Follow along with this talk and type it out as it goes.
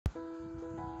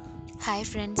Hi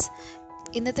friends,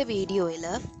 ഇന്നത്തെ വീഡിയോയിൽ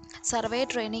survey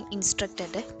training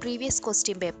ഇൻസ്ട്രക്ടറുടെ പ്രീവിയസ്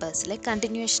ക്വസ്റ്റ്യൻ പേപ്പേഴ്സിലെ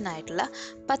കണ്ടിന്യൂഷൻ ആയിട്ടുള്ള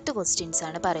 10 ക്വസ്റ്റ്യൻസ്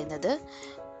ആണ് പറയുന്നത്.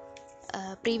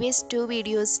 പ്രീവിയസ് 2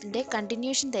 വീഡിയോസിൻ്റെ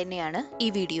കണ്ടിന്യൂഷൻ തന്നെയാണ് ഈ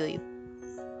വീഡിയോയും.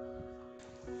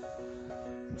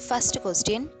 First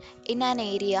question, in an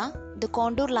area the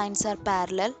contour lines are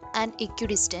parallel and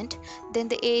equidistant, then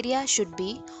the area should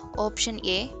be option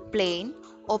A plane,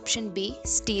 option B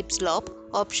steep slope,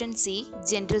 option C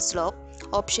gentle slope,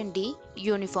 option D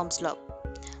uniform slope.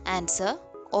 Answer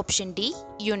option D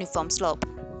uniform slope.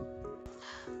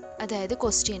 അതായത്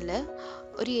ക്വസ്റ്റ്യനിൽ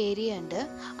ഒരു area ഉണ്ട്,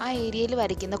 ആ ഏരിയയിൽ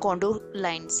വരയ്ക്കുന്ന contour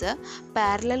lines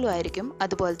പാരലലും ആയിരിക്കും,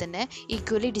 അതുപോലെ തന്നെ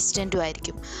ഈക്വലി ഡിസ്റ്റൻറ്റും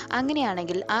ആയിരിക്കും.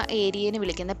 അങ്ങനെയാണെങ്കിൽ ആ ഏരിയനെ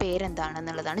വിളിക്കുന്ന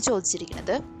പേരെന്താണെന്നുള്ളതാണ്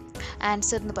ചോദിച്ചിരിക്കുന്നത്.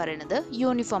 ആൻസർ എന്ന് പറയുന്നത്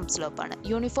uniform സ്ലോപ്പാണ്.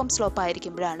 Uniform slope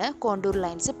ആയിരിക്കുമ്പോഴാണ് contour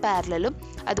lines പാരലലും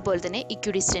അതുപോലെ തന്നെ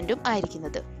ഇക്വിഡിസ്റ്റൻറ്റും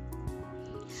ആയിരിക്കുന്നത്.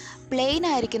 പ്ലെയിൻ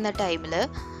ആയിരിക്കുന്ന ടൈമിൽ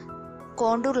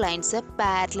കോണ്ടൂർ ലൈൻസ്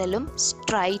പാരലലും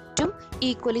സ്ട്രൈറ്റും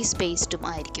ഈക്വലി സ്പേസ്ഡും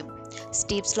ആയിരിക്കും.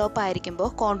 സ്റ്റീപ്പ് സ്ലോപ്പ് ആയിരിക്കുമ്പോൾ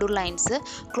കോണ്ടൂർ ലൈൻസ്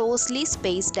ക്ലോസ്ലി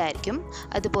സ്പേസ്ഡ് ആയിരിക്കും.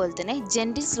 അതുപോലെ തന്നെ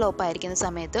ജെൻറ്റിൽ സ്ലോപ്പ് ആയിരിക്കുന്ന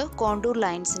സമയത്ത് കോണ്ടൂർ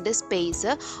ലൈൻസിൻ്റെ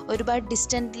സ്പേസ് ഒരുപാട്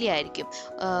ഡിസ്റ്റൻ്റ്ലി ആയിരിക്കും,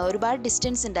 ഒരുപാട്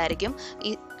ഡിസ്റ്റൻസ് ഉണ്ടായിരിക്കും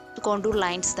ഈ കോണ്ടൂർ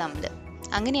ലൈൻസ് തമ്മിൽ.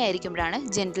 അങ്ങനെയായിരിക്കുമ്പോഴാണ്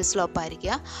ജെൻറ്റിൽ സ്ലോപ്പ്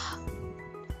ആയിരിക്കുക.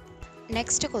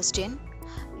 Next question,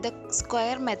 the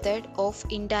square method of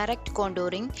indirect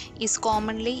contouring is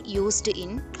commonly used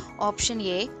in option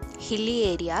A hilly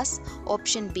areas,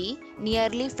 option B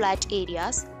nearly flat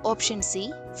areas, option C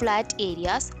flat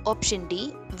areas, option D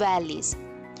valleys.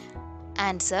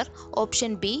 Answer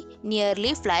option B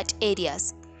nearly flat areas.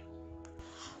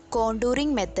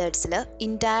 Contouring മെത്തേഡ്സിൽ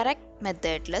indirect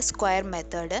മെത്തേഡിൽ square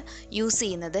method use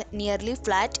ചെയ്യുന്നത് nearly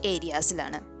flat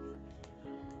ഏരിയാസിലാണ്.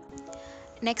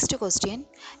 Next question,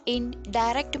 in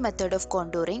direct method of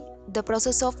contouring, the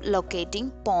process of locating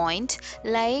point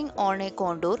lying on a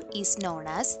contour is known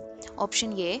as option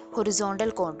A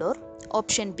horizontal contour,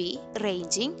 option B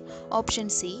ranging, option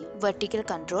C vertical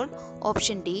control,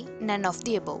 option D none of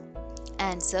the above.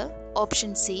 Answer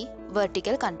option C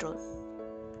vertical control.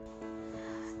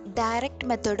 Direct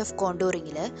method of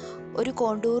കോണ്ടൂറിങ്ങിൽ ഒരു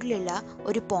കോണ്ടൂറിലുള്ള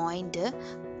ഒരു point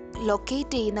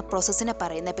locate ചെയ്യുന്ന പ്രോസസ്സിനെ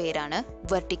പറയുന്ന പേരാണ്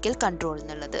vertical control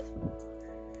എന്നുള്ളത്.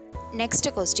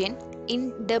 Next question, in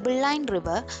double line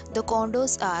river the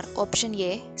കോണ്ടോഴ്സ് are option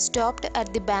A stopped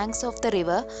at the banks of the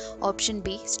river, option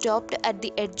B stopped at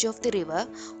the edge of the river,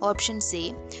 option C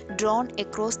drone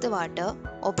across the water,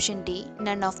 option D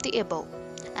none of the above.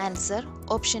 Answer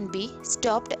option B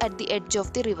stopped at the edge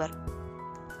of the river.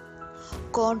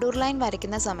 Contour line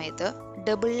വരയ്ക്കുന്ന സമയത്ത്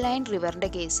double line റിവറിൻ്റെ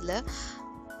കേസിൽ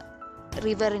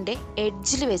റിവറിൻ്റെ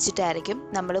എഡ്ജിൽ വെച്ചിട്ടായിരിക്കും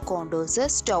നമ്മൾ contours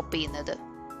stop ചെയ്യുന്നത്.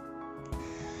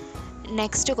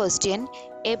 Next question,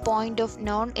 A point of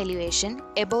non elevation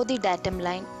above the datum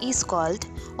line is called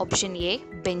option A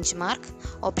bench mark,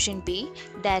 option B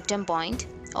datum point,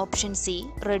 option C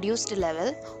reduced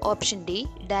level, option D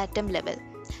datum level.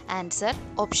 Answer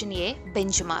option A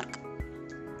bench mark.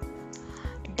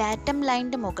 Datum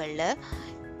ലൈനിൻ്റെ മുകളിൽ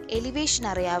elevation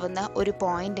അറിയാവുന്ന ഒരു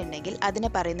point ഉണ്ടെങ്കിൽ അതിനെ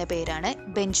പറയുന്ന പേരാണ്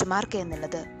bench mark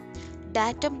എന്നുള്ളത്.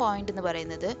 Datum point എന്ന്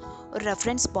പറയുന്നത് ഒരു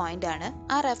റെഫറൻസ് പോയിൻ്റ് ആണ്.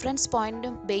 ആ റെഫറൻസ്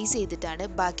പോയിൻറ്റും ബേസ് ചെയ്തിട്ടാണ്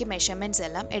ബാക്കി മെഷർമെൻറ്റ്സ്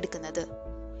എല്ലാം എടുക്കുന്നത്.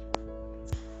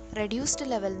 റെഡ്യൂസ്ഡ്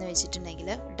ലെവൽ എന്ന് വെച്ചിട്ടുണ്ടെങ്കിൽ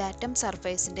ഡാറ്റം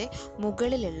സർഫേസിൻ്റെ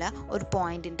മുകളിലുള്ള ഒരു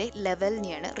പോയിൻറ്റിൻ്റെ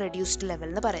ലെവലിനെയാണ് റെഡ്യൂസ്ഡ് ലെവൽ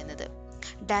എന്ന് പറയുന്നത്.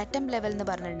 ഡാറ്റം ലെവൽ എന്ന്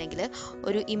പറഞ്ഞിട്ടുണ്ടെങ്കിൽ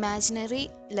ഒരു ഇമാജിനറി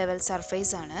ലെവൽ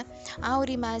സർഫേസ് ആണ്. ആ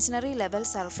ഒരു imaginary level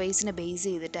സർഫേസിനെ base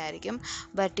ചെയ്തിട്ടായിരിക്കും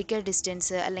vertical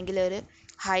distance അല്ലെങ്കിൽ ഒരു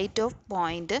ഹൈറ്റ് ഓഫ്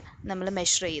പോയിൻ്റ് നമ്മൾ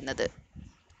മെഷർ ചെയ്യുന്നത്.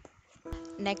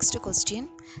 Next question,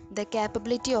 the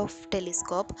capability of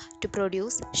telescope to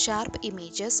produce sharp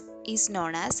images is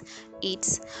known as its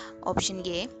option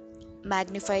A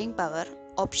magnifying power,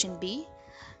 option B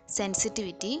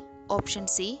sensitivity, option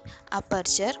C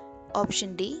aperture, option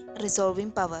D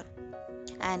resolving power.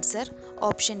 Answer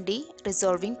option D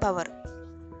resolving power.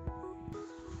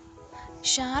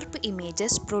 Sharp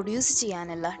images produce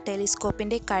ചെയ്യാനുള്ള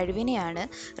ടെലിസ്കോപ്പിൻ്റെ കഴിവിനെയാണ്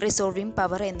resolving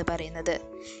power എന്ന് പറയുന്നത്.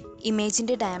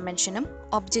 ഇമേജിൻ്റെ ഡയമെൻഷനും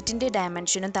ഒബ്ജക്റ്റിൻ്റെ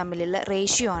ഡയമെൻഷനും തമ്മിലുള്ള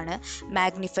ratio ആണ്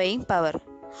magnifying power.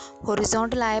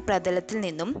 ഹൊറിസോണ്ടലായ പ്രതലത്തിൽ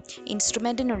നിന്നും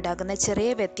ഇൻസ്ട്രുമെൻറ്റിനുണ്ടാകുന്ന ചെറിയ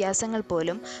വ്യത്യാസങ്ങൾ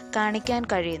പോലും കാണിക്കാൻ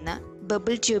കഴിയുന്ന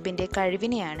ബബിൾ ട്യൂബിൻ്റെ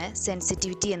കഴിവിനെയാണ്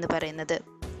സെൻസിറ്റിവിറ്റി എന്ന് പറയുന്നത്.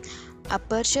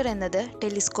 അപ്പർച്ചർ എന്നത്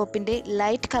ടെലിസ്കോപ്പിൻ്റെ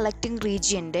ലൈറ്റ് കളക്ടിംഗ്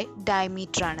റീജിയൻ്റെ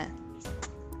ഡയമീറ്റർ ആണ്.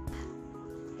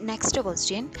 Next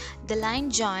question, the line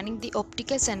joining the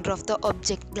optical center of the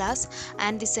object glass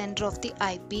and the center of the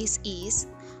eyepiece is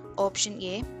option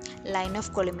A line of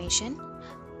collimation,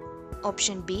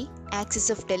 option B axis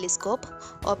of telescope,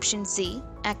 option C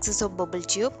axis of bubble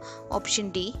tube, option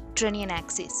D Trunnion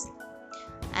axis.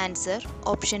 Answer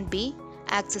option B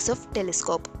axis of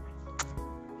telescope.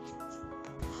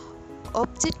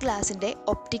 Object ഗ്ലാസിൻ്റെ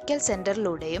optical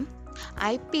സെൻറ്ററിലൂടെയും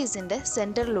I പീസിൻ്റെ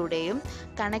സെൻറ്ററിലൂടെയും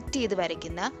connect ചെയ്ത്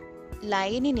വരയ്ക്കുന്ന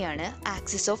ലൈനിനെയാണ്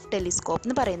axis of telescope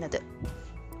എന്ന് പറയുന്നത്.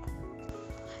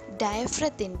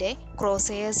 ഡയഫ്രത്തിൻ്റെ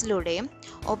cross എയേഴ്സിലൂടെയും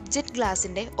object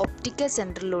ഗ്ലാസിൻ്റെ optical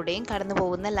സെൻറ്ററിലൂടെയും കടന്നു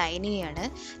പോകുന്ന ലൈനിനെയാണ്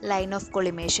line of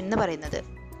collimation എന്ന് പറയുന്നത്.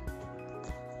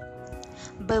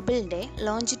 ബബിളിൻ്റെ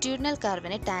ലോഞ്ചിറ്റ്യൂഡിനൽ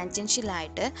കർവിന്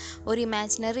ടാൻജൻഷ്യലായിട്ട് ഒരു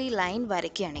ഇമാജിനറി ലൈൻ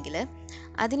വരയ്ക്കുകയാണെങ്കിൽ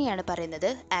അതിനെയാണ് പറയുന്നത്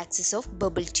ആക്സിസ് ഓഫ്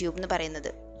ബബിൾ ട്യൂബ് എന്ന്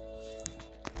പറയുന്നത്.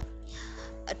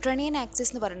 ട്രെണിയൻ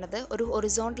ആക്സിസ് എന്ന് പറയുന്നത് ഒരു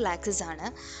ഹൊറിസോണ്ടൽ ആക്സിസ് ആണ്.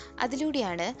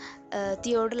 അതിലൂടെയാണ്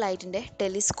തിയോഡലൈറ്റിൻ്റെ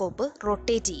ടെലിസ്കോപ്പ്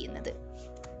റൊട്ടേറ്റ് ചെയ്യുന്നത്.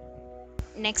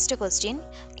 Next question.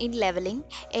 In leveling,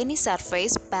 any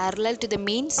surface parallel to the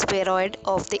mean spheroid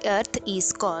of the earth is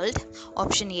called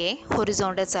option A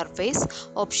horizontal surface,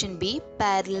 option B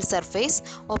parallel surface,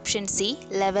 option C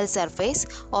level surface,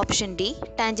 option D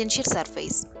tangential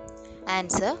surface.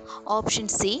 Answer option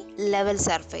C level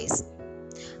surface.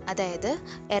 അതായത്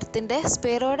എർത്തിൻ്റെ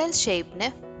സ്പെറോയിഡൽ ഷേപ്പിന്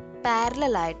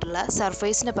parallel ആയിട്ടുള്ള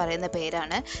സർഫേസിന് പറയുന്ന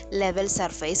പേരാണ് level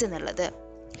surface എന്നുള്ളത്.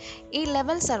 ഈ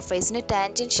level സർഫേസിന്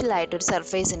tangential ആയിട്ടൊരു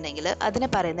surface ഉണ്ടെങ്കിൽ അതിനെ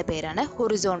പറയുന്ന പേരാണ്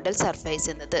ഹൊറിസോണ്ടൽ സർഫേസ്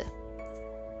എന്നത്.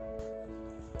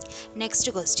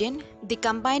 Next question. The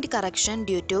combined correction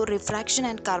due to refraction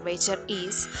and curvature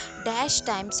is dash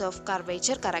times of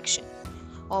curvature correction.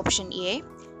 Option A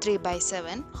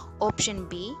 3/7, option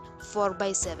B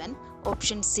 4/7,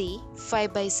 option C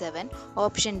 5/7,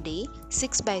 option D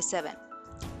 6/7.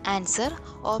 Answer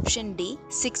option D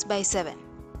 6/7.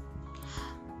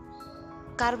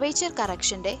 Curvature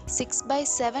കറക്ഷൻ്റെ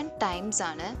 6/7 times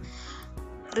ആണ്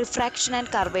refraction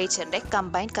and കർവേച്ചറിൻ്റെ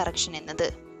combined correction എന്നത്.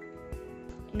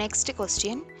 Next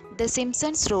question. The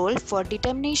Simpsons rule for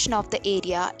determination of the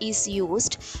area is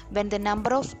used when the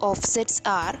number of offsets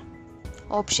are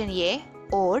option A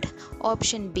odd,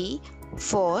 option B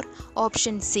 4,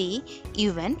 option C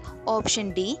even, option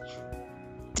D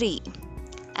 3.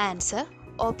 Answer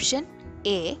option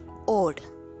A odd.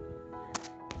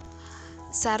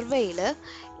 സർവേയിൽ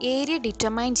area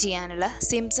determine ചെയ്യാനുള്ള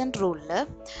Simpson റൂളിൽ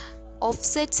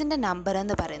ഓഫ്സെറ്റ്സിൻ്റെ number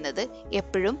എന്ന് പറയുന്നത്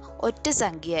എപ്പോഴും ഒറ്റ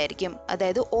സംഖ്യയായിരിക്കും,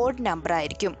 അതായത് odd number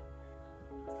ആയിരിക്കും.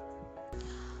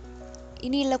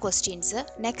 ഇനിയുള്ള questions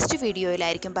next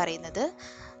വീഡിയോയിലായിരിക്കും പറയുന്നത്.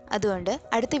 അതുകൊണ്ട്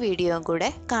അടുത്ത വീഡിയോയും കൂടെ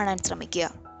കാണാൻ ശ്രമിക്കുക.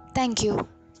 Thank you.